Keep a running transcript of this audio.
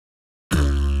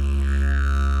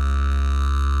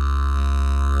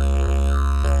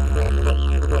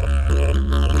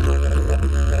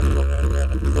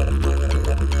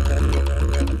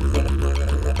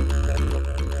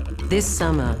This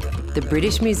summer, the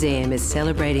British Museum is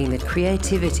celebrating the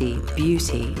creativity,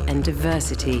 beauty and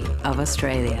diversity of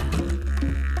Australia.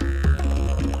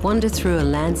 Wander through a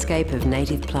landscape of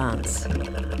native plants.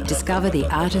 Discover the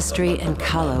artistry and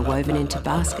colour woven into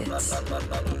baskets.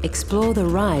 Explore the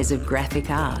rise of graphic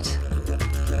art.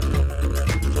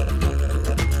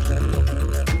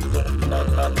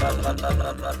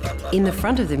 In the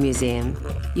front of the museum,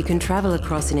 you can travel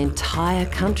across an entire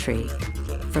country,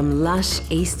 from lush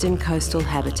eastern coastal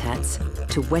habitats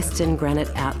to western granite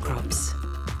outcrops.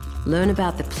 Learn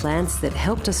about the plants that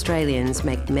helped Australians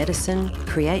make medicine,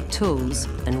 create tools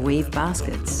and weave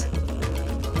baskets.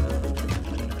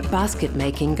 Basket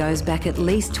making goes back at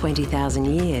least 20,000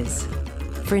 years.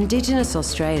 For Indigenous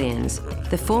Australians,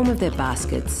 the form of their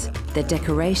baskets, their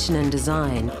decoration and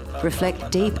design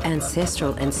reflect deep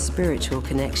ancestral and spiritual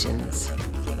connections.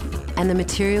 And the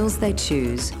materials they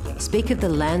choose speak of the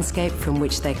landscape from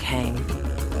which they came.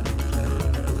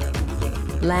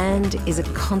 Land is a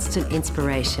constant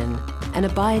inspiration, an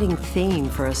abiding theme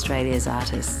for Australia's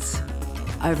artists.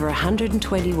 Over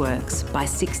 120 works by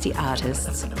 60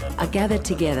 artists are gathered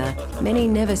together, many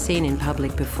never seen in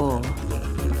public before.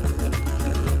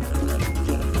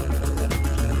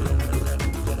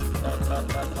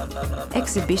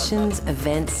 Exhibitions,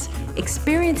 events,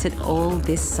 experience it all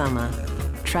this summer.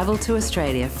 Travel to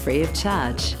Australia free of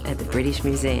charge at the British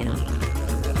Museum.